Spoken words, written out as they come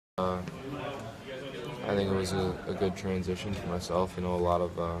I think it was a good transition for myself. You know, a lot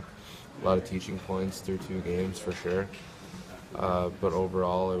of teaching points through 2 games for sure. But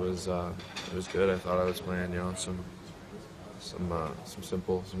overall, it was good. I thought I was playing, you know, some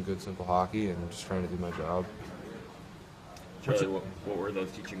good simple hockey, and just trying to do my job. Charlie, what were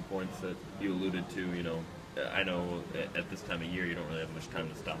those teaching points that you alluded to? You know, I know at this time of year you don't really have much time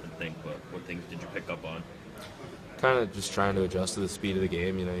to stop and think, but what things did you pick up on? Kind of just trying to adjust to the speed of the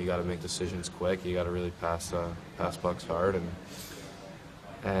game. You know, you got to make decisions quick. You got to really pass pucks hard,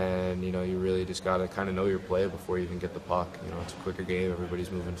 and you know, you really just got to kind of know your play before you even get the puck. You know, it's a quicker game.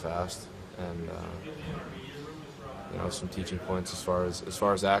 Everybody's moving fast, and you know, some teaching points as far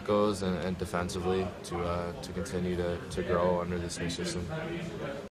as that goes, and defensively to continue to grow under this new system.